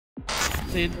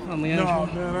update on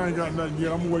LiAngelo? No, man, I ain't got nothing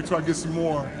yet. I'm gonna wait till I get some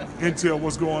more intel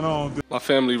what's going on. My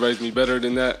family raised me better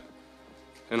than that,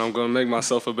 and I'm gonna make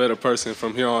myself a better person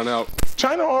from here on out.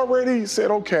 China already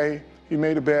said, okay, he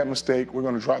made a bad mistake. We're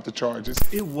going to drop the charges.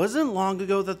 It wasn't long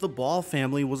ago that the Ball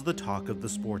family was the talk of the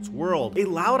sports world. A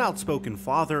loud, outspoken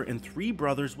father and three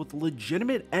brothers with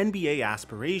legitimate NBA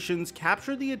aspirations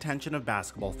captured the attention of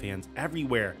basketball fans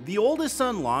everywhere. The oldest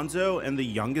son, Lonzo, and the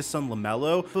youngest son,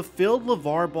 LaMelo, fulfilled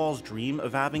LeVar Ball's dream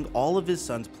of having all of his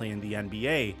sons play in the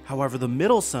NBA. However, the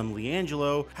middle son,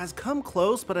 LiAngelo, has come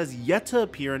close but has yet to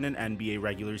appear in an NBA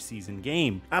regular season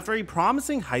game. After a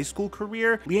promising high school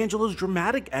career, LiAngelo's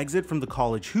dramatic exit from the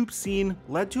college hoop scene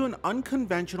led to an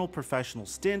unconventional professional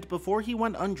stint before he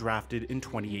went undrafted in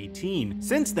 2018.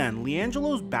 Since then,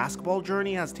 LiAngelo's basketball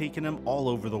journey has taken him all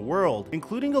over the world,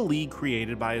 including a league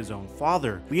created by his own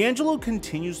father. LiAngelo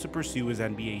continues to pursue his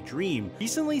NBA dream,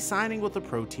 recently signing with a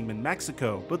pro team in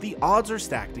Mexico, but the odds are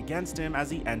stacked against him as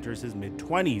he enters his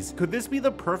mid-20s. Could this be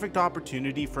the perfect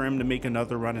opportunity for him to make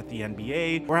another run at the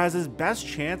NBA, or has his best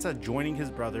chance at joining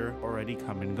his brother already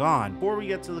come and gone? Before we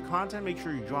get to the content, make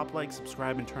sure you drop a like,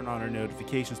 subscribe, and turn on our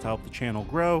notifications to help the channel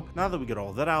grow. Now that we get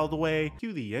all that out of the way,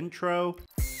 cue the intro.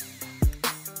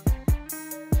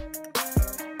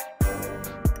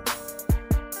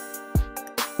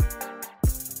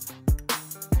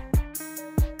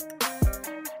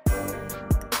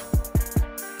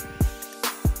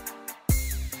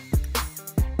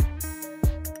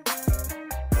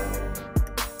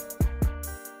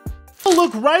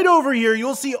 Look right over here,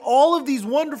 you'll see all of these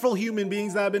wonderful human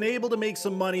beings that have been able to make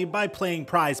some money by playing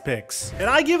Prize Picks. And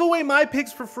I give away my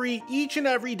picks for free each and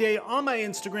every day on my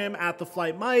Instagram at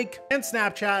TheFlightMike and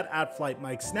Snapchat at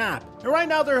FlightMikeSnap. And right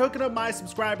now they're hooking up my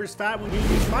subscribers fat when you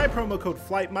use my promo code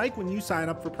FlightMike when you sign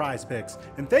up for Prize Picks.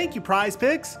 And thank you, Prize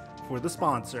Picks, for the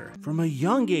sponsor. From a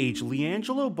young age,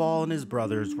 LiAngelo Ball and his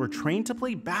brothers were trained to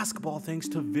play basketball thanks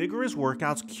to vigorous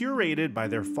workouts curated by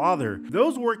their father.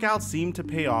 Those workouts seemed to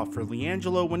pay off for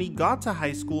LiAngelo when he got to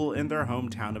high school in their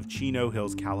hometown of Chino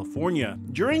Hills, California.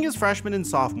 During his freshman and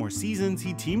sophomore seasons,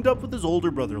 he teamed up with his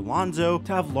older brother Lonzo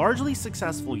to have largely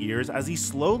successful years as he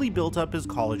slowly built up his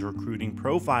college recruiting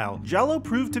profile. Jello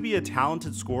proved to be a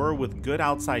talented scorer with good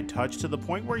outside touch to the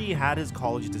point where he had his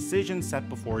college decision set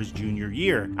before his junior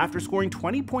year. After scoring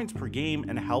 20 points per game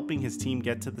and helping his team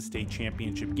get to the state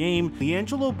championship game,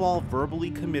 LiAngelo Ball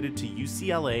verbally committed to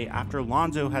UCLA after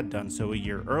Lonzo had done so a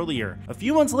year earlier. A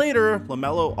few months later,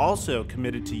 LaMelo also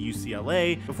committed to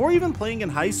UCLA before even playing in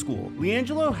high school.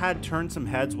 LiAngelo had turned some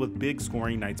heads with big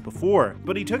scoring nights before,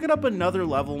 but he took it up another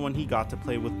level when he got to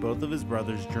play with both of his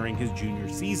brothers during his junior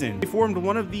season. They formed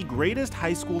one of the greatest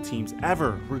high school teams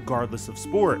ever, regardless of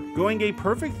sport, going a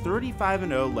perfect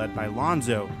 35-0 led by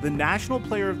Lonzo, the National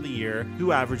Player of the Year,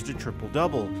 who averaged a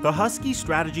triple-double. The Husky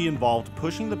strategy involved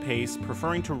pushing the pace,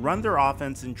 preferring to run their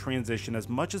offense in transition as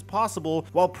much as possible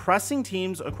while pressing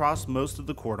teams across most of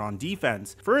the court on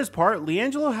defense. For his part,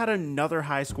 LiAngelo had another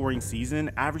high-scoring season,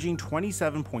 averaging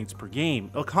 27 points per game,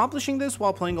 accomplishing this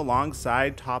while playing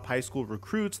alongside top high school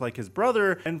recruits like his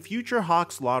brother and future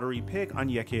Hawks lottery pick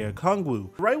Onyeka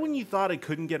Okongwu. Right when you thought it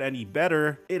couldn't get any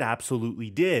better, it absolutely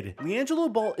did.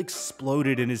 LiAngelo Ball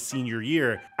exploded in his senior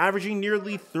year, averaging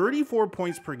nearly 34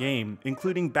 points per game,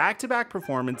 including back-to-back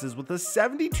performances with a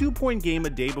 72-point game a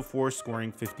day before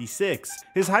scoring 56.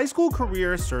 His high school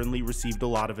career certainly received a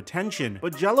lot of attention,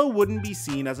 but Jello wouldn't be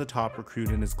seen as a top recruit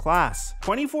in his class.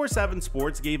 24/7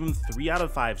 Sports gave him 3 out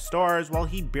of 5 stars, while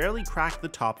he barely cracked the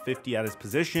top 50 at his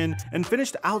position and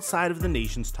finished outside of the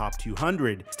nation's top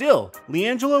 200. Still,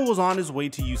 LiAngelo was on his way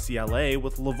to UCLA,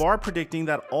 with LeVar predicting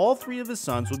that all 3 of his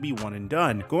sons would be one and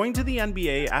done, going to the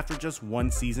NBA after just 1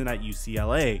 season at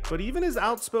UCLA. But even his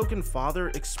outspoken father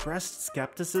expressed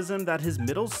skepticism that his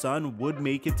middle son would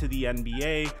make it to the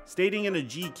NBA, stating in a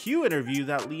GQ interview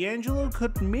that LiAngelo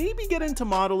could maybe get into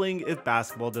modeling if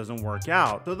basketball doesn't work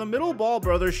out. So the middle Ball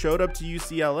brother showed up to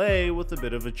UCLA with a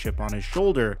bit of a chip on his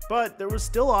shoulder, but there was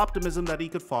still optimism that he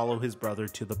could follow his brother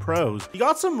to the pros. He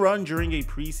got some run during a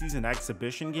preseason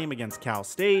exhibition game against Cal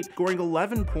State, scoring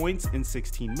 11 points in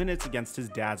 16 minutes against his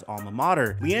dad's alma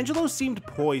mater. LiAngelo seemed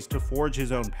poised to forge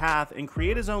his own path and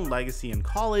create his own legacy in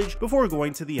college before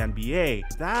going to the NBA.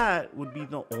 That would be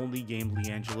the only game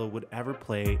LiAngelo would ever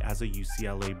play as a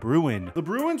UCLA Bruin. The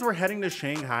Bruins were heading to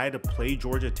Shanghai to play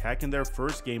Georgia Tech in their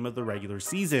first game of the regular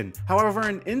season. However,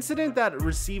 an incident that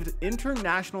received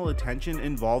international attention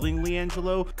involving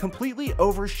LiAngelo completely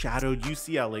overshadowed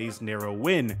UCLA's narrow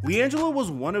win. LiAngelo was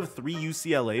one of 3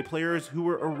 UCLA players who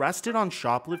were arrested on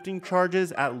shoplifting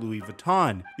charges at Louis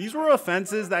Vuitton. These were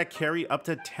offenses that carry up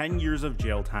to 10 years of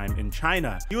jail time in China.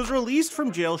 China. He was released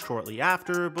from jail shortly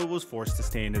after, but was forced to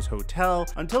stay in his hotel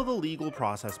until the legal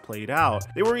process played out.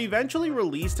 They were eventually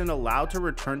released and allowed to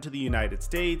return to the United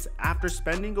States after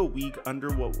spending a week under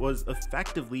what was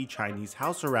effectively Chinese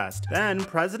house arrest. Then,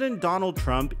 President Donald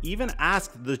Trump even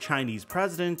asked the Chinese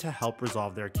president to help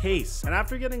resolve their case. And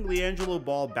after getting LiAngelo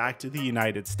Ball back to the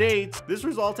United States, this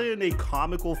resulted in a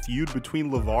comical feud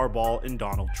between LeVar Ball and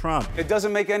Donald Trump. It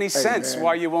doesn't make any sense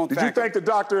why you won't thank him. Did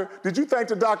you thank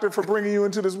the doctor for bringing you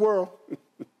into this world?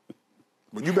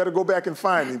 Well, you better go back and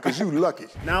find him, because you lucky.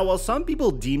 Now, while some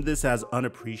people deem this as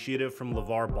unappreciative from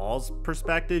LeVar Ball's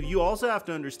perspective, you also have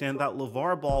to understand that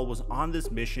LeVar Ball was on this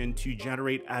mission to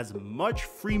generate as much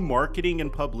free marketing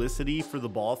and publicity for the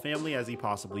Ball family as he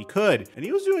possibly could, and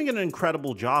he was doing an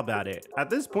incredible job at it. At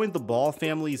this point, the Ball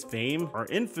family's fame, or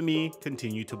infamy,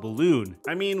 continued to balloon.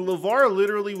 I mean, LeVar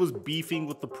literally was beefing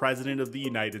with the President of the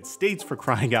United States, for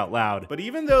crying out loud. But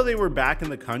even though they were back in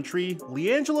the country,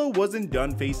 LiAngelo wasn't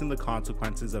done facing the consequences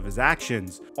of his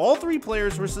actions. All three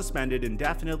players were suspended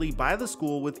indefinitely by the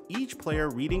school, with each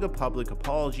player reading a public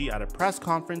apology at a press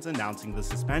conference announcing the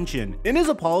suspension. In his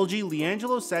apology,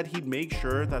 LiAngelo said he'd make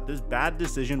sure that this bad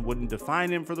decision wouldn't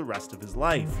define him for the rest of his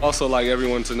life. Also, like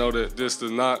everyone to know that this does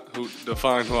not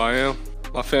define who I am.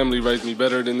 My family raised me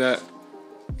better than that,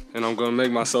 and I'm gonna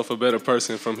make myself a better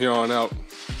person from here on out.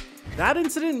 That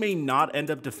incident may not end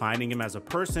up defining him as a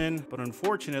person, but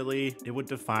unfortunately, it would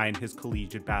define his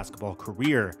collegiate basketball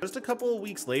career. Just a couple of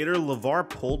weeks later, LeVar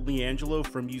pulled LiAngelo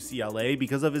from UCLA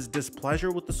because of his displeasure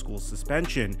with the school's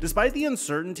suspension. Despite the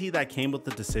uncertainty that came with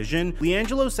the decision,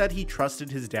 LiAngelo said he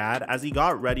trusted his dad as he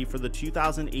got ready for the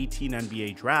 2018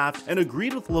 NBA draft and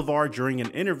agreed with LeVar during an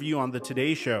interview on the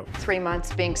Today Show. 3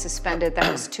 months being suspended,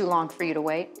 that was too long for you to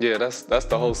wait? Yeah, that's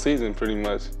the whole season pretty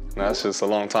much. That's just a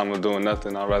long time of doing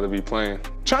nothing. I'd rather be playing.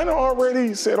 China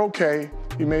already said, okay,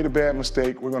 he made a bad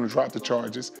mistake, we're going to drop the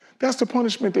charges. That's the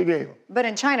punishment they gave him. But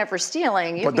in China for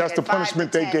stealing, you But can that's get the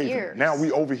punishment 5 to they 10 gave years. him. Now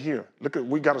we over here. Look,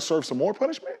 we got to serve some more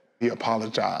punishment? He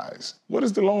apologized. What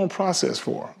is the long process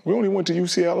for? We only went to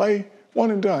UCLA. One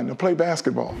and done, to play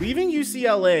basketball. Leaving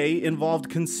UCLA involved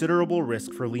considerable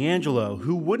risk for LiAngelo,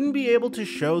 who wouldn't be able to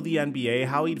show the NBA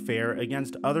how he'd fare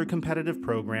against other competitive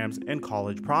programs and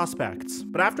college prospects.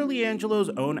 But after LiAngelo's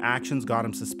own actions got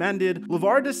him suspended,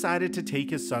 LeVar decided to take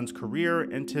his son's career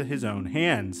into his own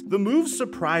hands. The move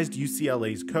surprised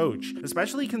UCLA's coach,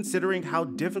 especially considering how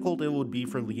difficult it would be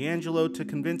for LiAngelo to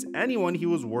convince anyone he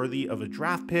was worthy of a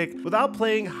draft pick without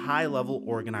playing high-level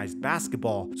organized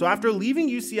basketball. So after leaving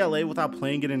UCLA without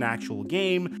playing in an actual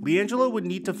game, LiAngelo would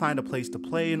need to find a place to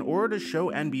play in order to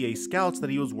show NBA scouts that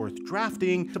he was worth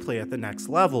drafting to play at the next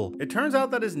level. It turns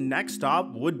out that his next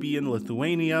stop would be in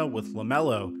Lithuania with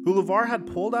LaMelo, who LeVar had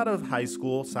pulled out of high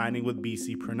school, signing with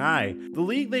BC Pranai. The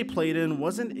league they played in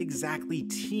wasn't exactly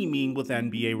teeming with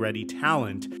NBA-ready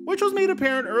talent, which was made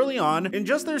apparent early on. In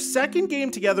just their second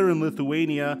game together in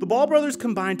Lithuania, the Ball brothers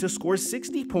combined to score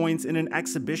 60 points in an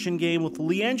exhibition game, with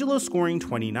LiAngelo scoring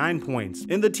 29 points.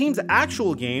 In the team's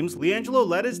actual games, LiAngelo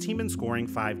led his team in scoring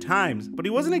 5 times, but he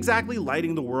wasn't exactly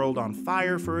lighting the world on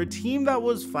fire for a team that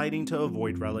was fighting to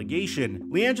avoid relegation.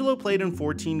 LiAngelo played in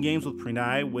 14 games with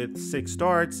Pranai with 6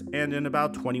 starts and in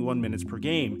about 21 minutes per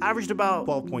game, averaged about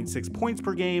 12.6 points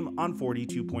per game on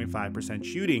 42.5%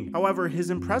 shooting. However, his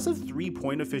impressive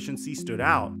 3-point efficiency stood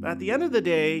out, but at the end of the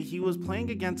day, he was playing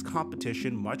against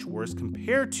competition much worse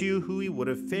compared to who he would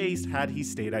have faced had he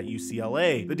stayed at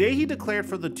UCLA. The day he declared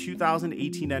for the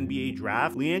 2018 NBA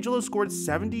draft, LiAngelo scored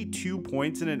 72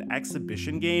 points in an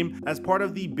exhibition game as part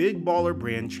of the Big Baller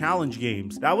Brand Challenge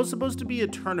Games. That was supposed to be a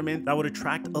tournament that would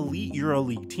attract elite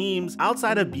EuroLeague teams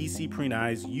outside of BC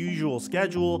Pranai's usual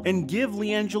schedule and give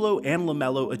LiAngelo and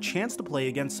LaMelo a chance to play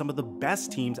against some of the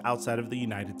best teams outside of the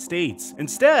United States.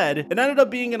 Instead, it ended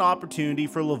up being an opportunity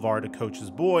for LeVar to coach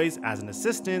his boys as an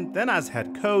assistant, then as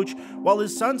head coach, while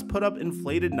his sons put up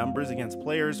inflated numbers against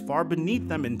players far beneath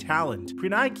them in talent.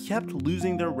 Pranai kept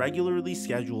losing their regularly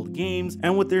scheduled games,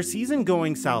 and with their season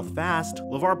going south fast,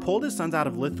 LeVar pulled his sons out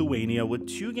of Lithuania with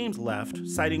 2 games left,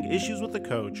 citing issues with the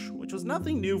coach, which was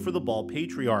nothing new for the Ball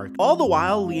patriarch. All the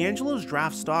while, LiAngelo's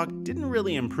draft stock didn't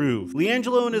really improve.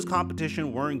 LiAngelo and his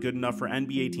competition weren't good enough for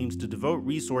NBA teams to devote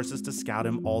resources to scout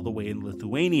him all the way in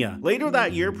Lithuania. Later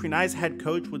that year, Pranai's head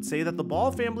coach would say that the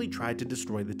Ball family tried to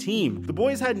destroy the team. The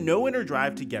boys had no inner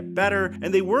drive to get better,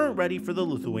 and they weren't ready for the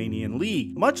Lithuanian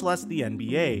league, much less the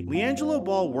NBA. LiAngelo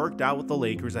Ball worked out with the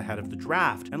Lakers ahead of the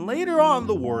draft, and later on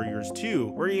the Warriors too,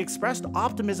 where he expressed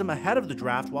optimism ahead of the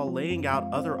draft while laying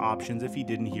out other options if he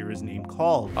didn't hear his name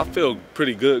called. I feel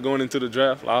pretty good going into the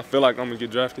draft. I feel like I'm gonna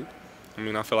get drafted. I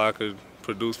mean, I feel like I could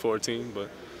produce for a team, but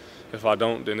if I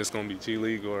don't, then it's gonna be G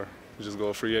League or just go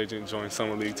a free agent, join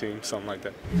summer league team, something like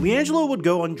that. LiAngelo would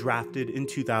go undrafted in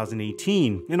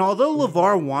 2018, and although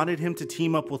LeVar wanted him to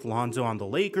team up with Lonzo on the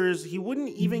Lakers, he wouldn't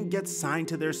even get signed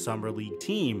to their summer league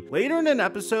team. Later in an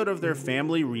episode of their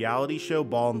family reality show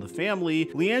Ball in the Family,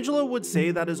 LiAngelo would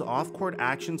say that his off-court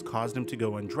actions caused him to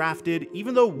go undrafted,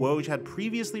 even though Woj had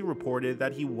previously reported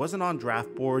that he wasn't on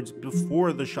draft boards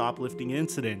before the shoplifting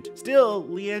incident. Still,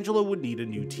 LiAngelo would need a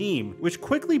new team, which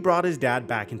quickly brought his dad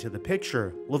back into the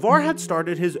picture. LeVar had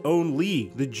started his own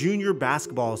league, the Junior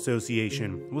Basketball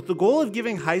Association, with the goal of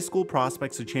giving high school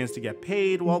prospects a chance to get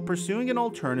paid while pursuing an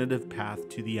alternative path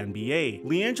to the NBA.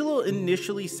 LiAngelo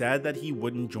initially said that he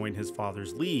wouldn't join his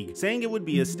father's league, saying it would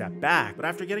be a step back, but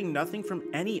after getting nothing from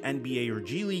any NBA or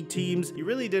G League teams, he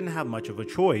really didn't have much of a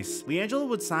choice. LiAngelo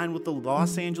would sign with the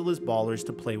Los Angeles Ballers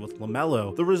to play with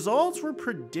LaMelo. The results were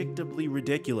predictably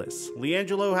ridiculous.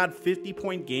 LiAngelo had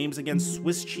 50-point games against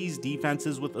Swiss cheese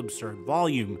defenses with absurd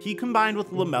volume. He combined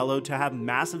with LaMelo to have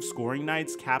massive scoring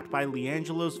nights capped by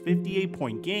LiAngelo's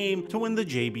 58-point game to win the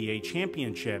JBA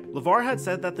championship. LeVar had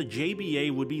said that the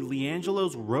JBA would be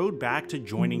LiAngelo's road back to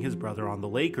joining his brother on the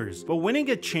Lakers, but winning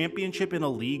a championship in a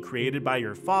league created by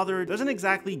your father doesn't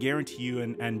exactly guarantee you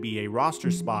an NBA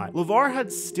roster spot. LeVar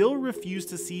had still refused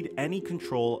to cede any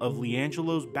control of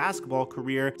LiAngelo's basketball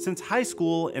career since high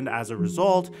school, and as a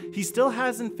result, he still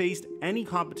hasn't faced any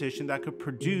competition that could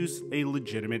produce a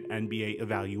legitimate NBA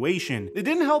evaluation. It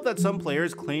didn't help that some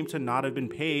players claimed to not have been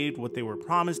paid what they were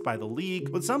promised by the league,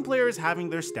 with some players having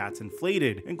their stats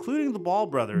inflated, including the Ball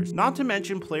brothers. Not to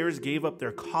mention players gave up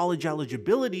their college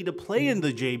eligibility to play in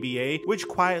the JBA, which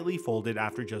quietly folded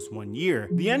after just 1 year.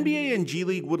 The NBA and G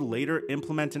League would later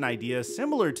implement an idea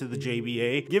similar to the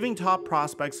JBA, giving top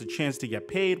prospects a chance to get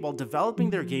paid while developing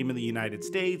their game in the United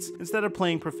States instead of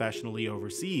playing professionally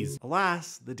overseas.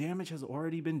 Alas, the damage has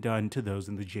already been done to those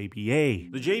in the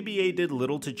JBA. The JBA did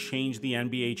little to change the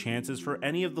NBA chances for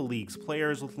any of the league's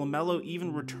players, with LaMelo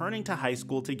even returning to high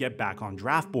school to get back on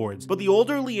draft boards. But the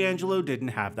older LiAngelo didn't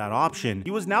have that option.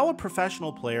 He was now a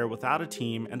professional player without a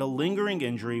team and a lingering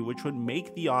injury, which would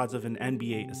make the odds of an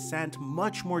NBA ascent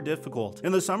much more difficult.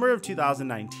 In the summer of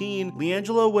 2019,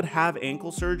 LiAngelo would have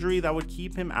ankle surgery that would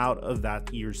keep him out of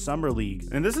that year's summer league.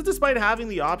 And this is despite having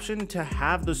the option to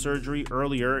have the surgery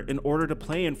earlier in order to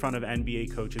play in front of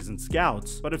NBA coaches and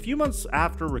scouts. But a few months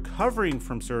after recovering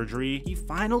from surgery, he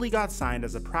finally got signed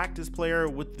as a practice player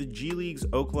with the G League's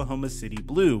Oklahoma City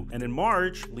Blue. And in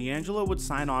March, LiAngelo would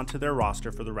sign on to their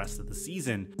roster for the rest of the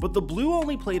season. But the Blue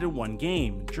only played in 1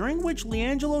 game, during which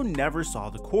LiAngelo never saw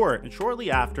the court. And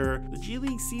shortly after, the G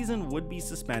League season would be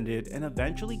suspended and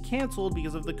eventually canceled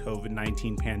because of the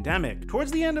COVID-19 pandemic.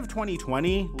 Towards the end of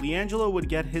 2020, LiAngelo would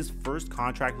get his first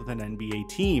contract with an NBA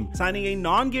team, signing a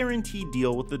non-guaranteed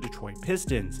deal with the Detroit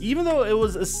Pistons. Even though it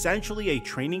was essentially a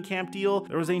training camp deal,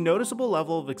 there was a noticeable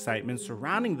level of excitement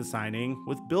surrounding the signing,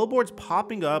 with billboards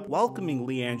popping up welcoming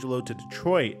LiAngelo to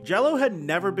Detroit. Jello had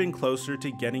never been closer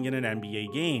to getting in an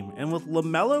NBA game, and with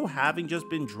LaMelo having just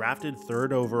been drafted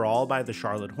 3rd overall by the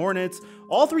Charlotte Hornets,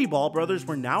 all 3 Ball brothers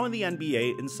were now in the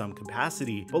NBA in some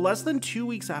capacity. But less than 2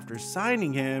 weeks after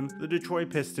signing him, the Detroit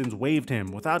Pistons waived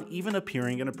him without even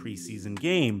appearing in a preseason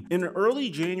game. In early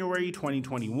January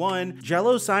 2021,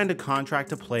 Jello signed a contract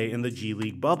to play in the G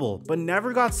League bubble, but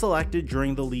never got selected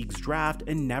during the league's draft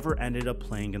and never ended up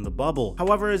playing in the bubble.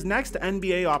 However, his next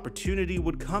NBA opportunity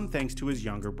would come thanks to his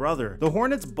younger brother. The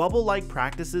Hornets' bubble-like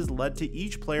practices led to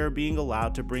each player being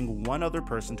allowed to bring one other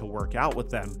person to work out with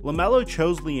them. LaMelo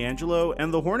chose LiAngelo,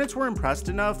 and the Hornets were impressed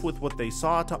enough with what they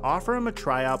saw to offer him a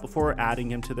tryout before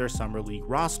adding him to their summer league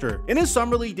roster. In his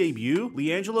summer league debut,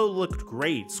 LiAngelo looked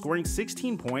great, scoring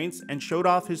 16 points and showed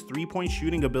off his 3-point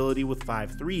shooting ability with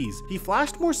 5 threes. He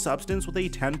flashed more substance with a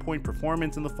 10-point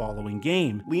performance in the following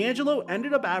game. LiAngelo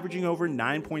ended up averaging over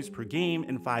 9 points per game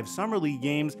in 5 summer league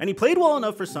games, and he played well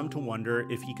enough for some to wonder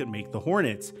if he could make the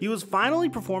Hornets. He was finally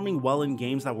performing well in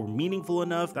games that were meaningful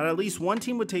enough that at least one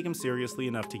team would take him seriously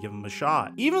enough to give him a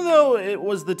shot, even though it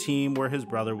was the team where his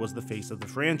brother was the face of the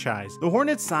franchise. The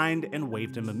Hornets signed and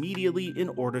waived him immediately in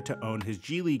order to own his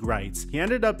G League rights. He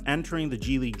ended up entering the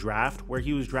G League draft, where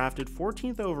he was drafted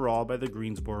 14th overall by the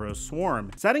Greensboro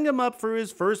Swarm, setting him up for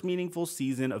his first meaningful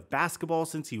season of basketball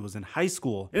since he was in high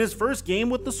school. In his first game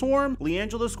with the Swarm,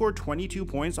 LiAngelo scored 22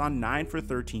 points on 9 for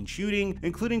 13 shooting,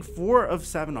 including 4 of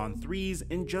 7 on threes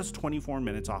in just 24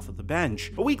 minutes off of the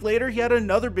bench. A week later, he had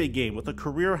another big game with a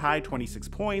career-high 26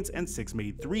 points and 6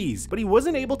 made threes, but he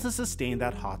wasn't able to sustain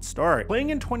that hot start. Playing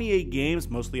in 28 games,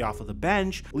 mostly off of the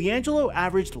bench, LiAngelo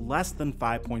averaged less than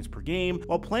 5 points per game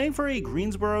while playing for a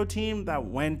Greensboro team that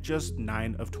went just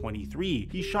 9 of 23.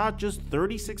 He shot just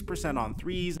 36% on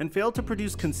threes and failed to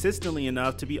produce consistently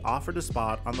enough to be offered offered a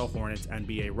spot on the Hornets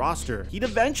NBA roster. He'd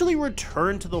eventually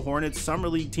return to the Hornets Summer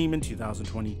League team in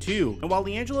 2022, and while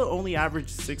LiAngelo only averaged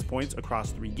 6 points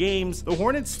across 3 games, the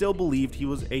Hornets still believed he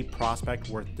was a prospect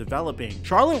worth developing.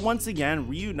 Charlotte once again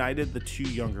reunited the two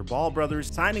younger Ball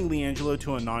brothers, signing LiAngelo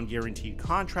to a non-guaranteed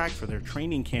contract for their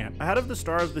training camp. Ahead of the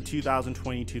start of the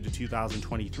 2022 to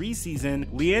 2023 season,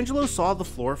 LiAngelo saw the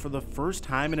floor for the first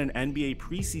time in an NBA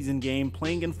preseason game,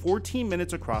 playing in 14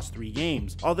 minutes across 3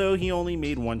 games, although he only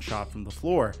made 1 shot from the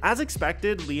floor. As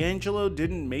expected, LiAngelo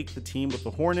didn't make the team with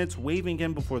the Hornets, waiving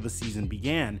him before the season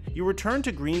began. He returned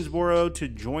to Greensboro to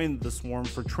join the Swarm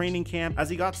for training camp as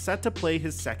he got set to play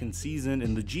his second season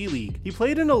in the G League. He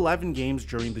played in 11 games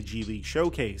during the G League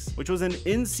Showcase, which was an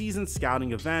in-season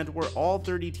scouting event where all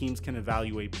 30 teams can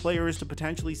evaluate players to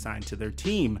potentially sign to their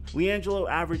team. LiAngelo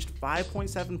averaged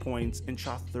 5.7 points and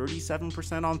shot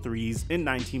 37% on threes in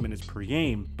 19 minutes per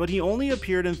game, but he only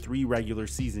appeared in 3 regular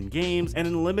season games and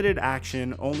in limited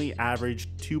action only averaged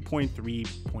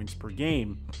 2.3 points per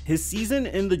game. His season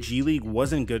in the G League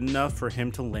wasn't good enough for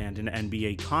him to land an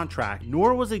NBA contract,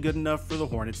 nor was it good enough for the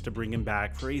Hornets to bring him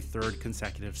back for a 3rd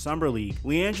consecutive summer league.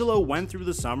 LiAngelo went through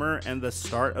the summer and the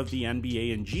start of the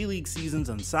NBA and G League seasons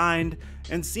unsigned,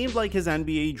 and seemed like his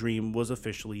NBA dream was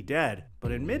officially dead.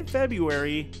 But in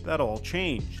mid-February, that all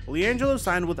changed. LiAngelo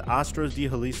signed with Astros de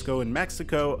Jalisco in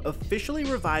Mexico, officially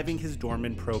reviving his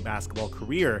dormant pro basketball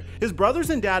career. His brothers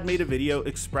and dad made a video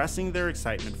expressing their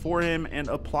excitement for him and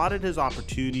applauded his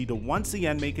opportunity to once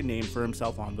again make a name for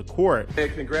himself on the court. Hey,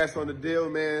 congrats on the deal,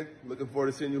 man. Looking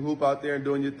forward to seeing you hoop out there and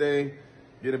doing your thing.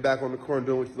 Getting back on the court and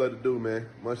doing what you love to do, man.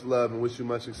 Much love and wish you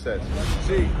much success.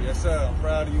 G, yes sir, I'm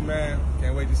proud of you, man.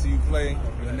 Can't wait to see you play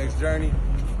in the next journey.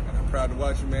 And I'm proud to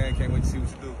watch you, man. Can't wait to see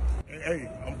what you do. Hey,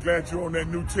 I'm glad you're on that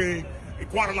new team. In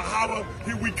Guadalajara,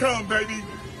 here we come, baby.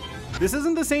 This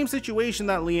isn't the same situation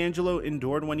that LiAngelo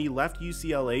endured when he left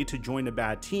UCLA to join a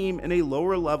bad team in a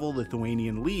lower-level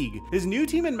Lithuanian league. His new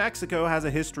team in Mexico has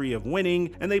a history of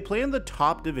winning, and they play in the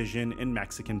top division in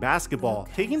Mexican basketball.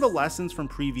 Taking the lessons from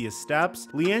previous steps,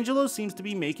 LiAngelo seems to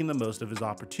be making the most of his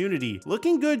opportunity,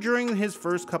 looking good during his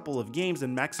first couple of games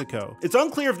in Mexico. It's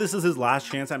unclear if this is his last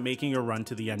chance at making a run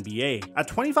to the NBA. At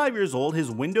 25 years old,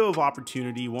 his window of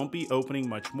opportunity won't be opening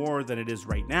much more than it is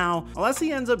right now, unless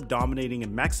he ends up dominating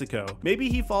in Mexico. Maybe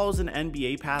he follows an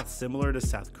NBA path similar to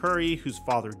Seth Curry, whose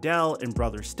father Dell and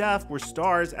brother Steph were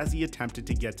stars as he attempted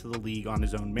to get to the league on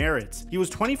his own merits. He was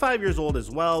 25 years old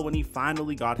as well when he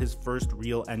finally got his first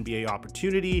real NBA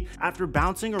opportunity after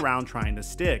bouncing around trying to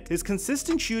stick. His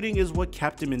consistent shooting is what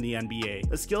kept him in the NBA,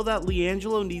 a skill that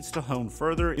LiAngelo needs to hone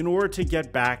further in order to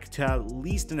get back to at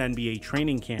least an NBA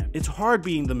training camp. It's hard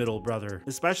being the middle brother,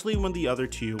 especially when the other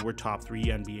two were top 3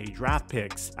 NBA draft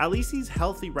picks. At least he's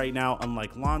healthy right now,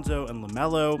 unlike Lonzo and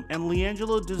LaMelo, and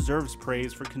LiAngelo deserves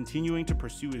praise for continuing to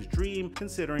pursue his dream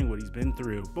considering what he's been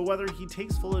through. But whether he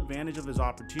takes full advantage of his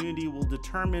opportunity will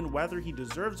determine whether he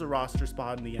deserves a roster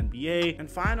spot in the NBA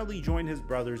and finally join his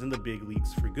brothers in the big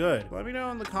leagues for good. Let me know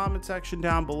in the comment section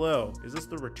down below. Is this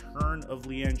the return of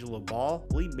LiAngelo Ball?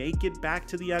 Will he make it back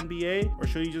to the NBA, or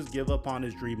should he just give up on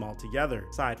his dream altogether?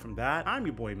 Aside from that, I'm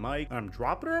your boy Mike, and I'm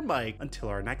dropping our mic until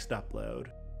our next upload.